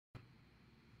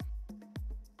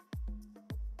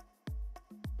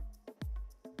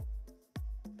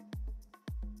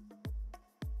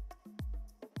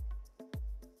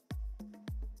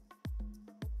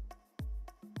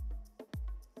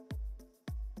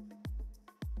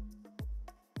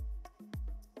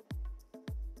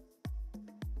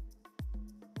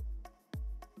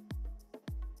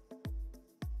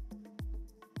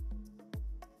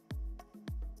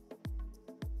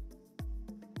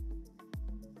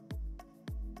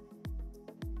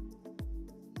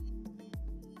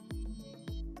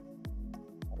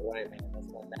right, man. That's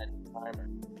my magic timer.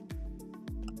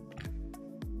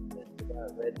 Just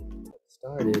about ready to get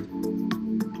started.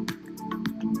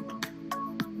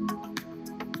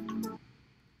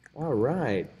 All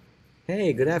right.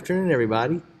 Hey, good afternoon,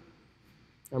 everybody.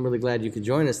 I'm really glad you could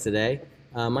join us today.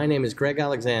 My name is Greg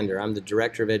Alexander. I'm the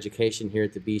Director of Education here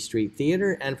at the B Street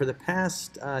Theater, and for the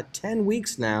past 10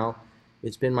 weeks now,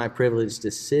 it's been my privilege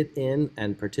to sit in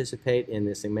and participate in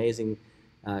this amazing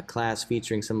class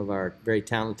featuring some of our very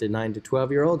talented 9 to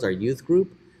 12-year-olds, our youth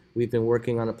group. We've been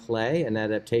working on a play, an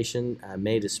adaptation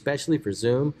made especially for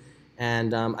Zoom,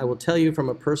 and I will tell you from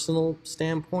a personal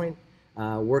standpoint,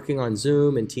 working on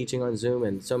Zoom and teaching on Zoom,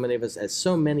 and so many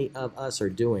of us are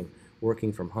doing,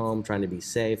 working from home, trying to be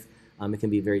safe. It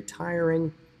can be very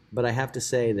tiring, but I have to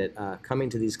say that coming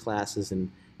to these classes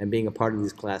and being a part of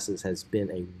these classes has been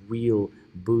a real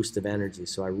boost of energy.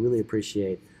 So I really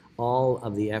appreciate all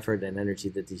of the effort and energy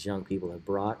that these young people have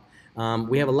brought.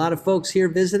 We have a lot of folks here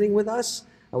visiting with us.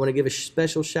 I want to give a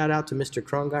special shout out to Mr.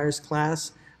 Krongeyer's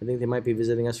class. I think they might be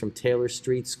visiting us from Taylor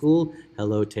Street School.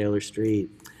 Hello, Taylor Street.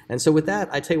 And so with that,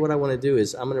 I tell you what I want to do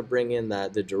is I'm going to bring in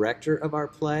the director of our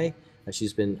play.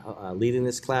 She's been leading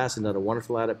this class and done a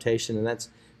wonderful adaptation, and that's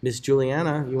Miss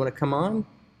Juliana. You want to come on?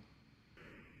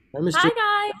 Hi,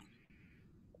 guys.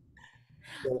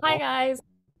 Hi, guys.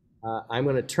 I'm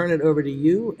going to turn it over to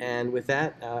you, and with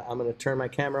that, I'm going to turn my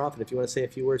camera off, and if you want to say a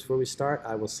few words before we start,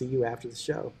 I will see you after the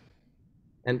show.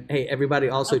 And hey, everybody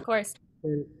also... Of course.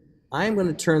 I'm going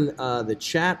to turn the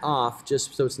chat off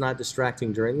just so it's not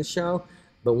distracting during the show,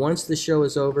 but once the show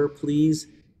is over, please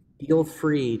feel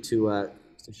free to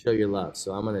show your love.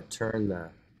 So I'm going to turn the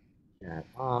chat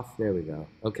off. There we go.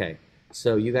 Okay.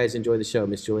 So you guys enjoy the show.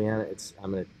 Miss Juliana,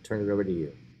 I'm going to turn it over to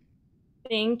you.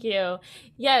 Thank you.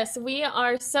 Yes, we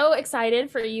are so excited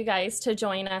for you guys to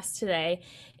join us today.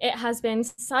 It has been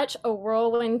such a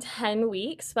whirlwind 10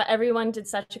 weeks, but everyone did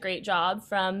such a great job,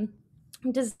 from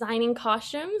designing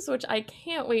costumes, which I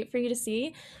can't wait for you to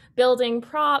see, building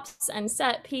props and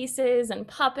set pieces and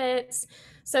puppets.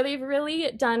 So they've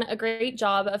really done a great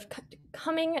job of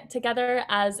coming together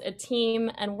as a team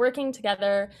and working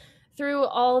together through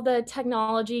all the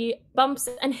technology bumps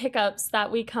and hiccups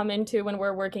that we come into when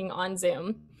we're working on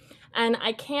Zoom. And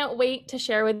I can't wait to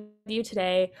share with you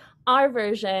today our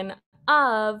version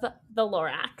of the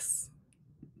Lorax.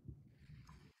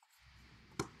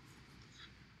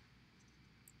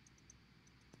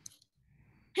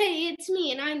 Hey, it's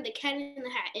me, and I'm the Cat in the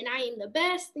Hat, and I am the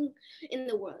best thing in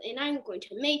the world, and I'm going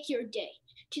to make your day.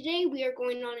 Today, we are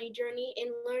going on a journey and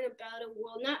learn about a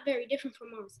world not very different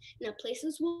from ours. And the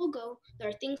places we'll go, there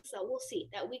are things that we'll see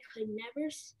that we could never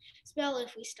spell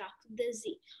if we stopped the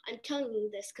Z. I'm telling you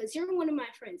this because you're one of my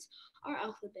friends. Our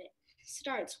alphabet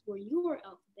starts where your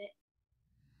alphabet.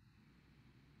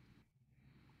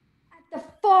 At the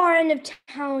far end of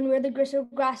town where the gristle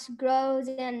grass grows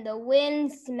and the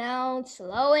wind smells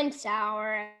slow and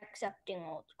sour, excepting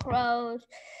old crows.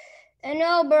 And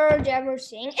no birds ever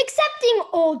sing, excepting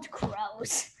old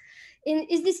crows.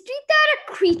 Is the street that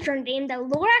a creature named the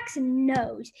Lorax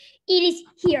knows? It is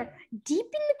here, deep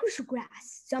in the gristle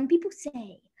grass, some people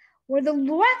say, where the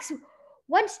Lorax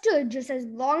once stood just as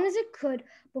long as it could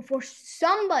before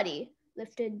somebody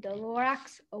lifted the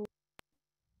Lorax away.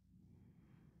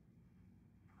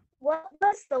 What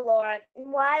was the Lorax,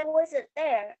 and why was it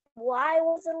there? Why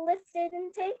was it lifted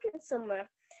and taken somewhere?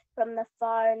 From the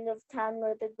far end of town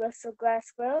where the gristle grass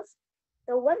grows,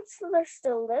 the once-ler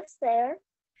still lives there.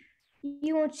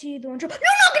 You won't see the one. No,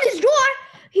 knock at his door!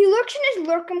 He lurks in his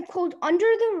lurkum cold under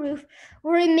the roof,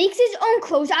 where he makes his own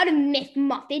clothes out of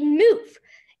muffin move.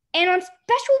 And on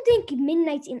special dank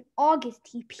midnights in August,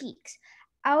 he peeks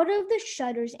out of the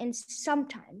shutters, and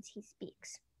sometimes he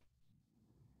speaks.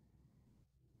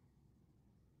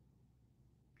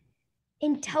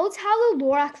 And tells how the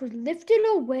Lorax was lifted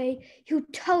away. He'll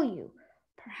tell you,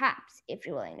 perhaps, if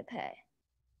you're willing to pay.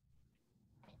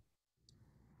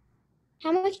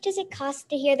 How much does it cost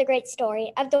to hear the great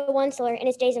story of the Onceler in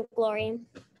his days of glory?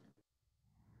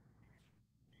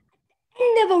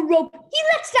 End of a rope, he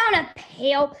lets down a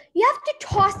pail. You have to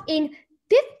toss in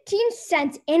 15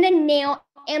 cents and a nail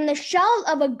and the shell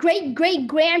of a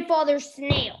great-great-grandfather's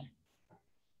snail.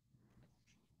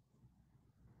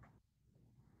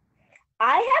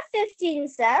 I have 15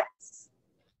 cents.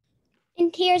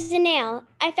 And here's a nail.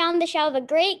 I found the shell of a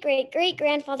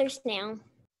great-great-great-grandfather's snail.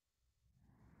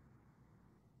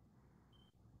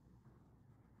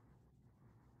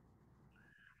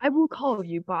 I will call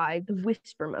you by the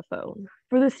whispermaphone,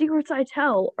 for the secrets I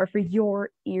tell are for your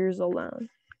ears alone.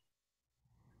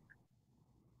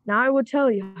 Now I will tell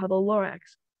you how the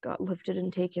Lorax got lifted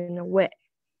and taken away.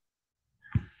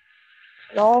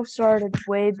 It all started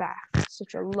way back,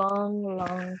 such a long,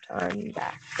 long time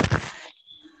back.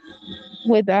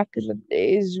 Way back in the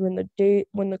days when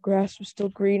the grass was still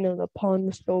green and the pond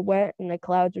was still wet and the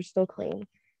clouds were still clean.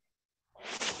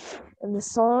 And the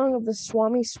song of the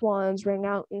Swami swans rang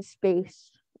out in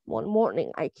space. One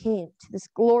morning I came to this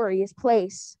glorious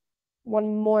place.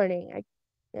 One morning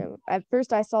at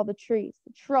first I saw the trees,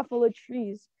 the truffle of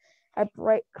trees, at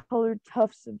bright colored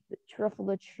tufts of the truffle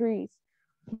of trees,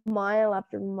 mile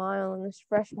after mile in this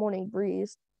fresh morning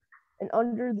breeze. And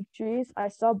under the trees I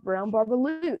saw brown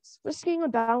barbaloots whisking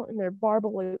about in their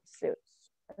barbaloot suits.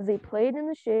 As they played in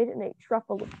the shade in a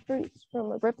truffle of trees, from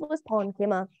the rippless pond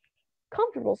came a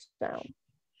comfortable sound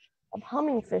of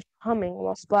humming fish humming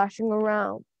while splashing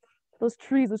around. Those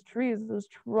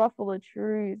truffle of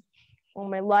trees. All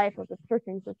my life I was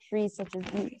searching for trees such as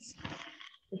these.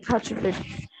 The touch of their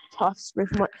tufts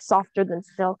was much softer than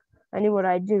silk. I knew what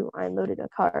I'd do. I unloaded a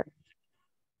cart.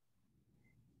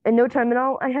 In no time at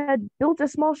all, I had built a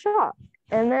small shop.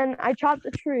 And then I chopped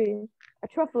a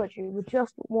truffle tree, with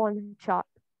just one chop.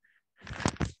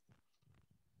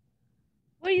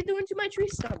 What are you doing to my tree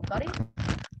stump, buddy?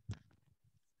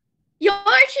 Your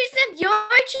tree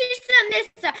stump,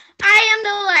 mister. I am the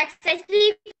Lorax. I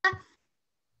speak.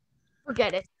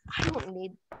 Forget it. I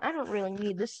don't really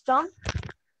need this stump.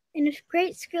 And with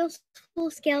great skillful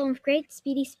skill and with great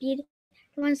speedy speed,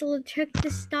 the ones that took the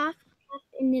staff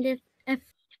and knitted a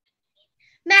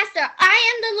Master, I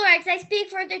am the Lorax. I speak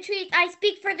for the trees. I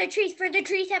speak for the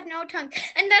trees have no tongue.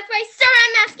 And that's why, sir,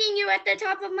 I'm asking you at the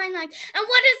top of my lungs. And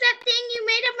what is that thing you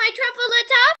made of my truffle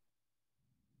atop?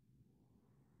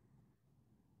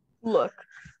 Look,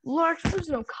 Lorax, there's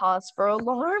no cause for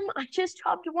alarm. I just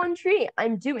chopped one tree.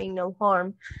 I'm doing no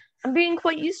harm. I'm being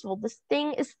quite useful. This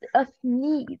thing is a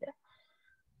need.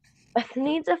 A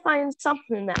need to find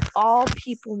something that all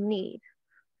people need.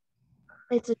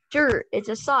 It's a shirt, it's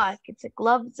a sock, it's a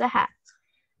glove, it's a hat.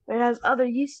 But it has other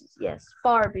uses, yes,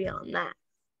 far beyond that.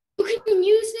 You can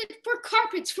use it for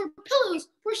carpets, for pillows,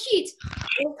 for sheets,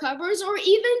 or covers, or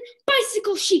even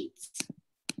bicycle sheets.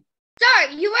 Sir,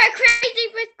 you are crazy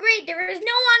with greed. There is no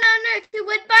one on earth who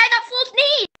would buy that full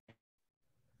need.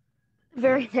 The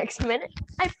very next minute,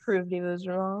 I proved he was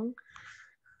wrong.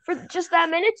 For just that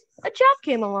minute, a chop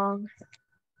came along.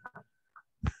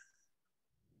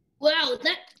 Wow,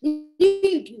 that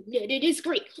need you knitted is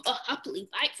great. I'll happily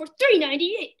buy it for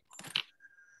 $3.98.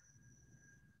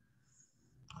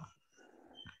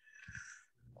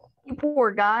 You poor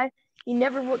guy. You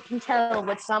never can tell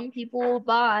what some people will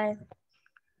buy.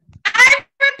 I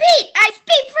repeat, I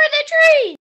speak for the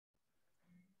trees.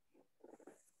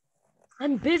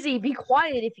 I'm busy. Be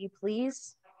quiet, if you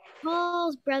please.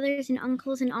 calls brothers and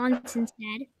uncles and aunts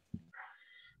instead.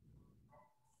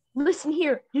 Listen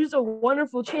here. Here's a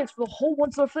wonderful chance for the whole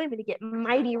Once-Lore family to get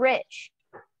mighty rich.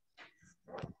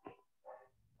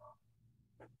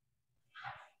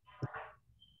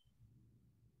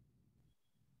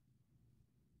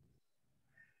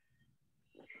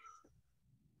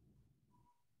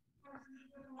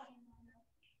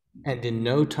 And in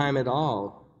no time at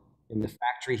all, in the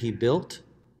factory he built,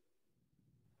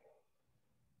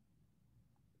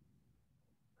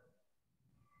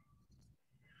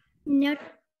 No time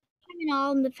at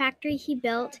all in the factory he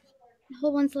built. The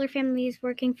whole Once-Lore family is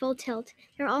working full tilt.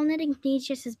 They're all knitting needs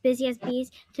just as busy as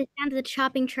bees to down to the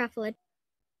chopping truffle.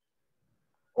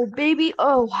 Oh, baby,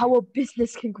 oh, how a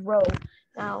business can grow.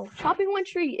 Now, chopping one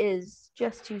tree is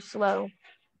just too slow.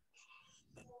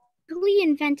 He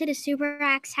invented a super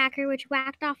axe hacker which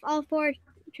whacked off all 4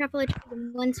 truffle trees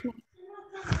in one smack.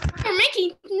 We're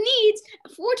making needs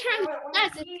 4 times as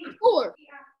fast as before.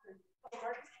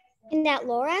 In that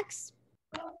Lorax?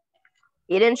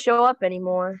 He didn't show up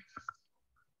anymore.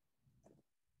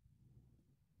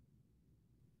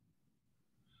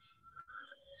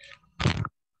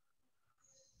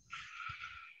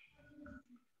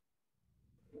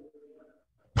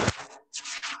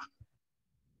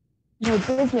 My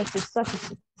business is such a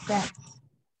success.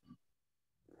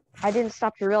 I didn't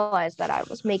stop to realize that I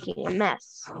was making a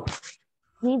mess.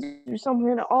 Needs were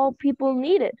something that all people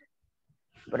needed.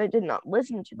 But I did not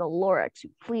listen to the Lorax who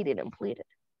pleaded and pleaded.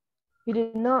 He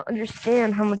did not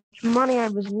understand how much money I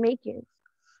was making.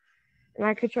 And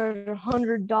I could charge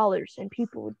 $100 and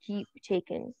people would keep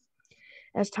taking.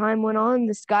 As time went on,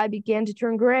 the sky began to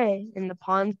turn gray and the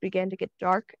ponds began to get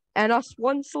dark. And us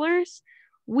Once-Lores,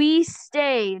 we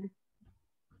stayed.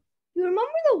 You remember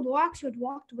the Lorax who had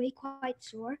walked away quite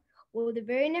sore? Well, the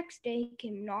very next day he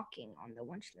came knocking on the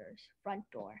Once-Lore's front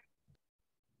door.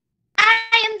 I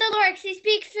am the Lorax. I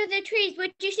speak for the trees,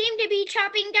 which you seem to be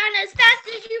chopping down as fast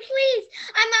as you please.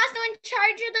 I'm also in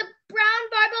charge of the brown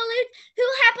barbaloots who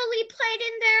happily played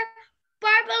in their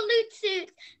barbaloot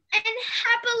suits and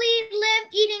happily live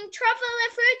eating truffle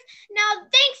fruits. Now,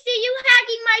 thanks to you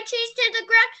hacking my trees to the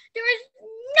ground, there is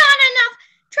not enough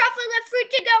truffle fruit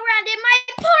to go around, and my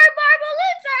poor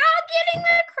barbaloots are all getting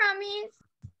their crummies.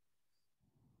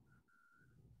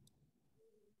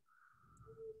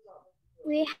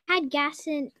 We had gas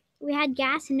and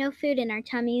no food in our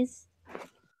tummies.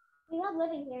 We love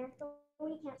living here, so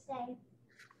we can't stay.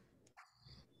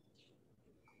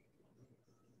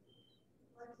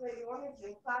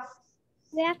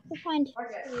 We have to find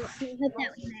food. We hope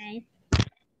that we may.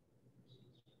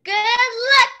 Good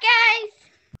luck, guys!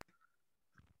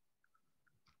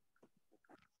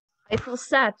 I feel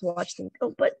sad to watch them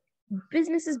go, but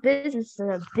business is business,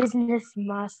 and a business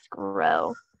must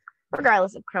grow,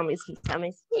 regardless of crummies and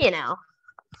tummies, you know.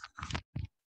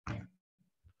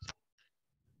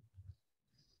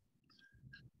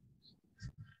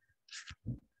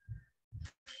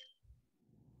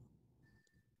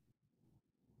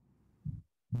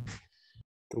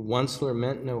 The Onceler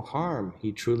meant no harm.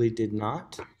 He truly did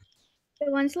not. The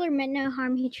Onceler meant no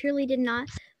harm. He truly did not.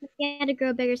 He had to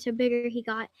grow bigger, so bigger he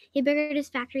got. He biggered his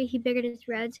factory. He biggered his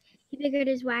roads. He biggered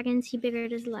his wagons. He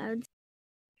biggered his loads.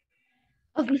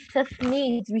 Of the fifth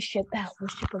needs we ship out. We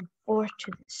ship them forth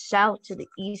to the south, to the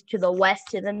east, to the west,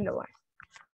 to the north.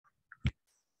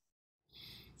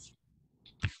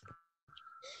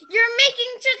 You're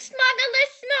making such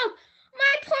smugglers smoke.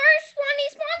 My poor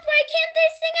Swanee Swans, why can't they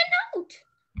sing a note?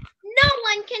 No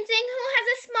one can sing who has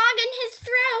a smog in his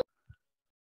throat.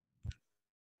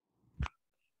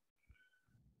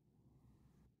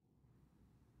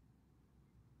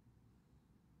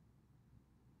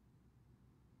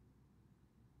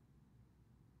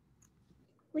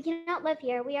 We cannot live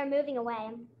here. We are moving away.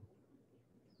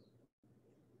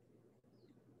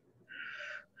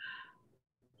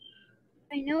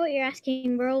 I know what you're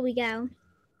asking. Where will we go?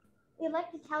 We'd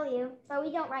like to tell you, but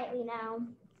we don't rightly know.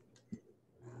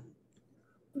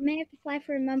 We may have to fly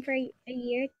for a month or a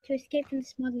year to escape from the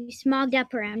smog. We smogged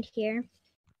up around here.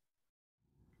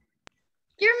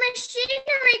 Your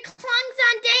machinery clunks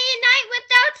on day and night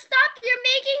without stop. You're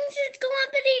making such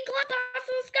glumpity glump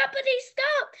off of scuppity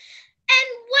scope. And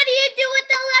what do you do with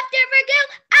the leftover goo?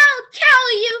 I'll tell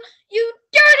you, you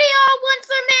dirty old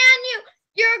Onceler man,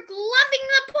 you're glumping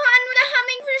the pond with a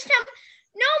humming for stump.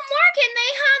 No more can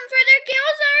they hum, for their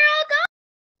gills are all gone.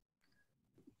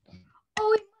 Oh,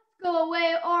 we must go away,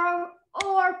 or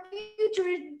our future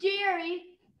is dreary.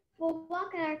 We'll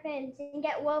walk on our fins and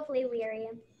get woefully weary.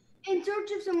 In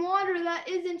search of some water that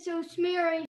isn't so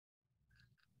smeary.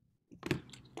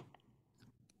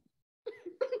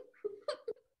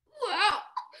 Wow,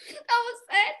 that was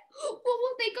sad. What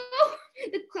will they go?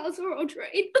 The clouds are all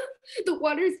dried. The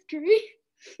water's dry.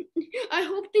 I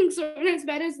hope things aren't as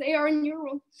bad as they are in your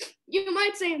world. You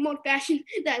might say I'm old-fashioned,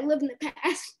 that I live in the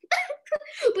past.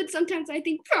 But sometimes I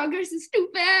think progress is too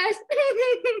fast.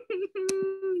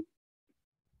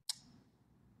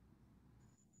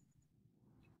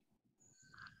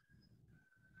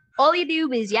 All you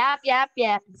do is yap, yap,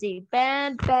 yap, and say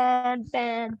bad, bad,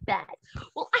 bad, bad.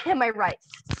 Well, I have my rights,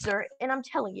 sir, and I'm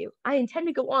telling you, I intend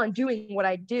to go on doing what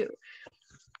I do.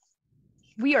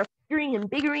 We are biggering and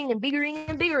biggering and biggering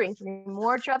and biggering for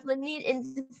more truffle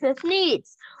into fifth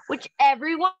needs, which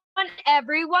everyone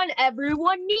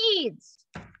needs.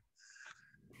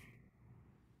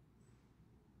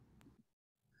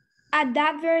 At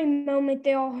that very moment,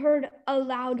 they all heard a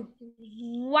loud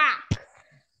whack.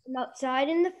 From outside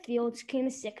in the fields came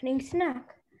a sickening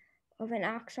snack of an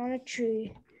axe on a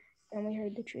tree, and we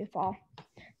heard the tree fall.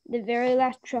 The very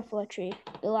last truffle tree,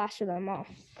 the last of them all.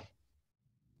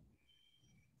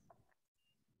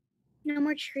 No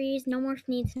more trees, no more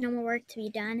needs, no more work to be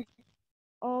done.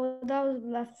 All that was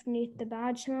left beneath the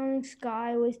bad-smelling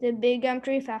sky was the big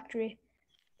empty factory,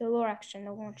 the Lorax and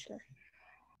the Onceler.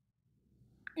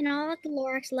 And all that the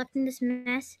Lorax left in this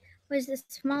mess was this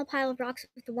small pile of rocks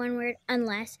with the one word,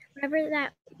 unless. Whatever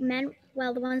that meant,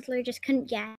 well, the Onceler just couldn't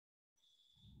get.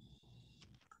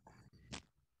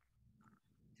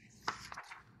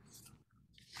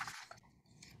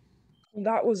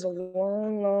 That was a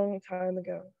long, long time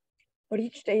ago. But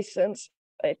each day since,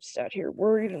 I've sat here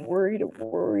worried and worried and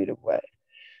worried away.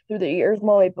 Through the years,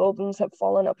 my buildings have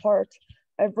fallen apart.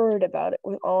 I've worried about it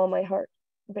with all my heart.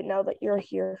 But now that you're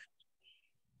here,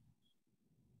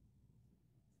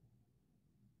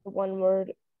 the one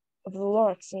word of the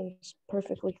law seems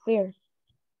perfectly clear.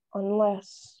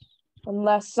 Unless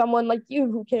someone like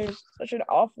you who cares such an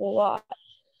awful lot,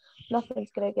 nothing's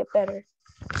gonna get better.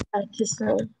 to say,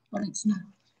 but it's not.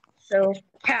 So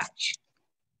catch.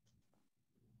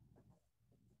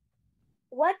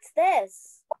 What's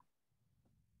this?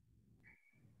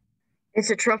 It's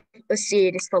a truffle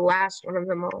seed. It's the last one of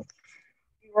them all.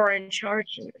 You are in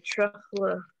charge, and the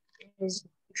truffle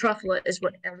is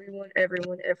what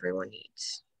everyone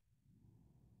needs.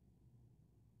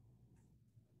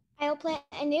 I will plant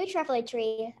a new truffle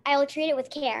tree. I will treat it with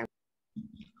care.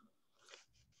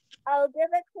 I'll give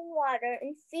it clean water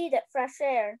and feed it fresh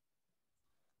air.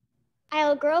 I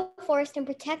will grow a forest and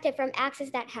protect it from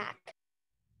axes that hack.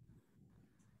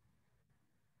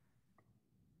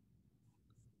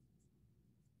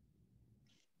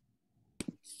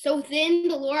 So then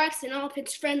the Lorax and all of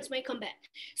its friends may come back.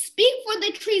 Speak for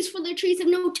the trees have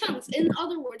no tongues. In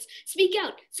other words, speak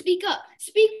out, speak up,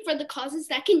 speak for the causes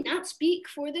that cannot speak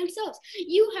for themselves.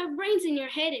 You have brains in your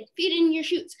head and feet in your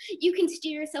shoes. You can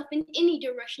steer yourself in any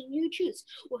direction you choose.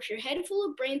 With your head full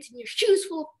of brains and your shoes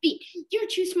full of feet, you're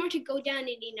too smart to go down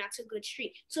any not so good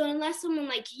street. So unless someone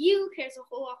like you cares a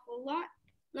whole awful lot,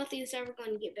 nothing's ever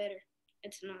going to get better.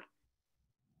 It's not.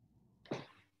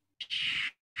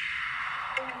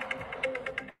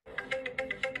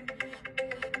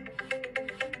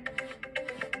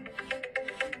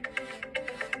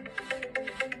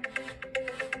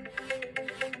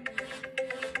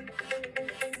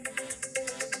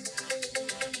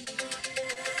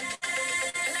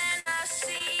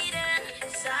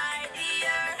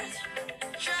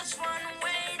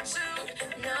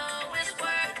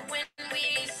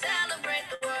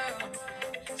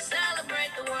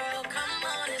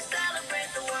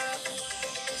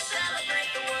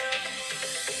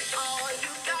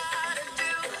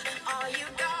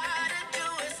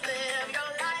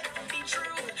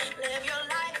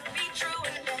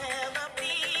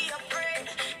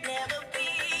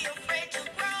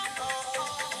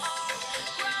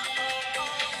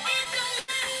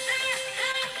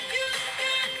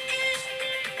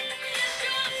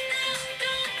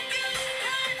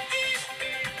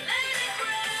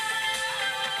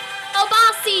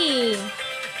 Obasi,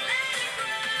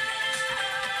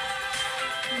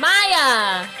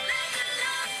 Maya,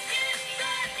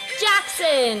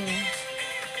 Jackson,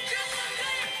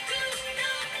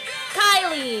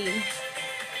 Kylie,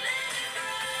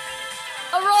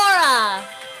 Aurora,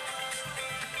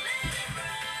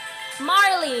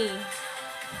 Marley,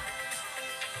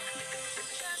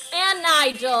 and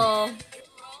Nigel.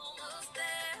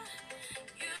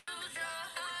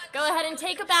 Go ahead and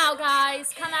take a bow,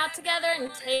 guys. Come out together and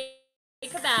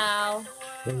take a bow.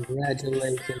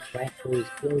 Congratulations, that was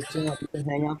great job. You can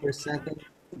hang out for a second.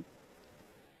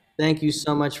 Thank you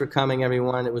so much for coming,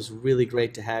 everyone. It was really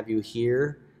great to have you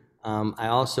here.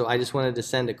 I just wanted to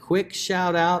send a quick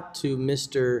shout out to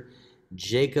Mr.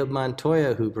 Jacob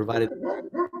Montoya, who provided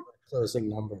the closing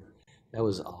number. That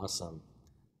was awesome.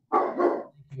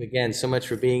 Thank you again so much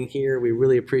for being here. We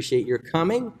really appreciate your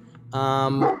coming.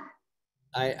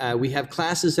 We have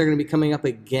classes that are going to be coming up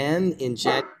again in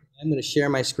January. I'm going to share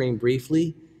my screen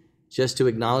briefly just to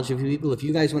acknowledge a few people. If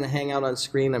you guys want to hang out on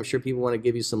screen, I'm sure people want to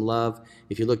give you some love.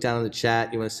 If you look down in the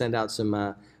chat, you want to send out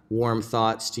some warm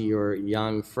thoughts to your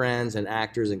young friends and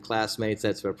actors and classmates,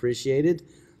 that's appreciated.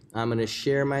 I'm going to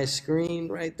share my screen.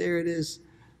 Right there it is,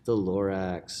 the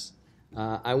Lorax.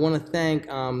 I want to thank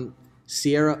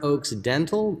Sierra Oaks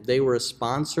Dental. They were a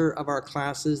sponsor of our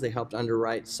classes. They helped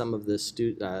underwrite some of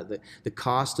the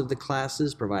cost of the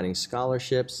classes, providing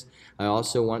scholarships. I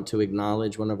also want to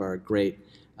acknowledge one of our great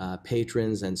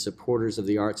patrons and supporters of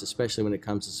the arts, especially when it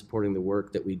comes to supporting the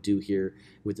work that we do here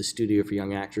with the Studio for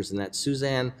Young Actors, and that's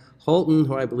Suzanne Holton,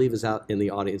 who I believe is out in the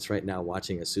audience right now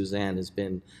watching us. Suzanne has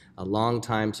been a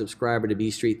longtime subscriber to B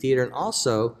Street Theater, and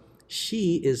also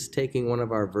she is taking one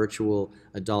of our virtual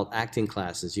adult acting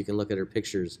classes. You can look at her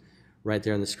pictures right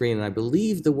there on the screen, and I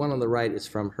believe the one on the right is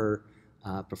from her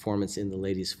performance in The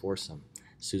Ladies' Foursome.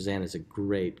 Suzanne is a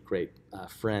great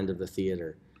friend of the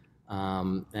theater.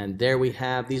 And there we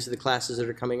have, these are the classes that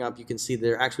are coming up. You can see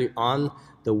they're actually on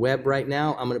the web right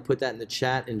now. I'm going to put that in the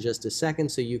chat in just a second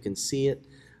so you can see it.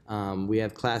 We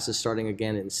have classes starting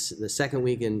again in the second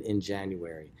week in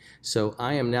January. So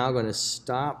I am now going to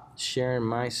stop sharing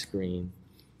my screen,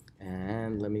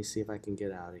 and let me see if I can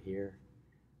get out of here.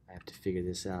 I have to figure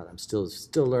this out. I'm still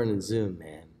learning Zoom,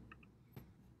 man.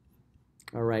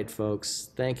 All right, folks,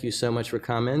 thank you so much for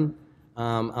coming.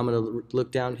 I'm going to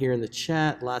look down here in the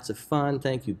chat. Lots of fun.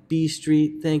 Thank you, B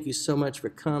Street. Thank you so much for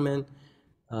coming.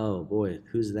 Oh boy,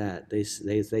 who's that? They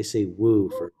say woo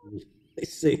for they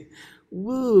say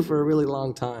woo for a really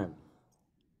long time.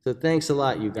 So thanks a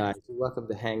lot, you guys. You're welcome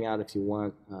to hang out if you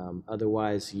want.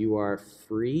 Otherwise, you are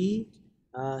free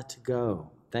to go.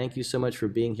 Thank you so much for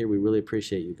being here. We really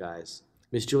appreciate you guys.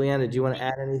 Miss Juliana, do you want to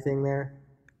add anything there?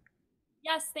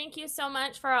 Yes, thank you so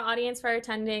much for our audience for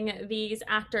attending. These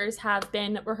actors have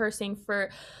been rehearsing for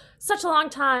such a long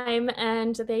time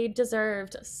and they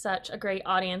deserved such a great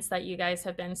audience that you guys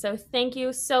have been. So thank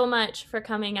you so much for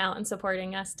coming out and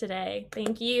supporting us today.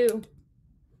 Thank you.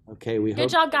 Okay, we Good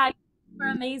hope. job, guys. You're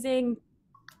amazing.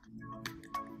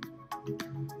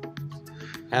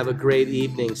 Have a great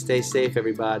evening. Stay safe,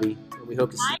 everybody. And we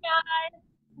hope to see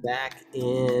you back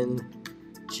in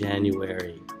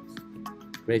January.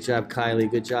 Great job, Kylie.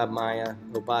 Good job, Maya.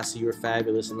 Obasi, you were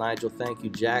fabulous. And Nigel, thank you.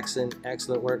 Jackson,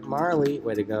 excellent work. Marley,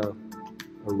 way to go.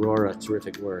 Aurora,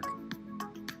 terrific work.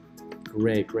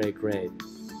 Great, great, great.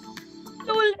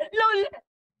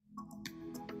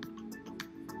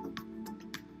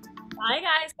 Bye,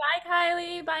 guys. Bye,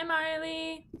 Kylie. Bye,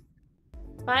 Marley.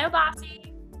 Bye,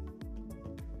 Obasi.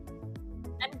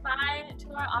 And bye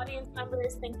to our audience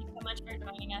members. Thank you so much for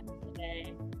joining us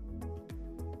today.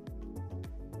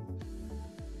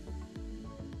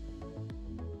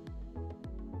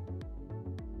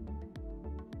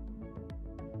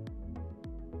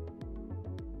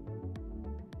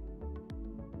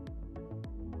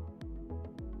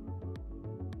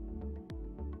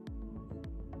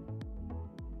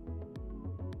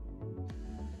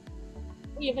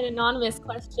 We have an anonymous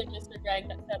question, Mr. Greg,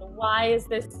 that said, why is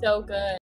this so good?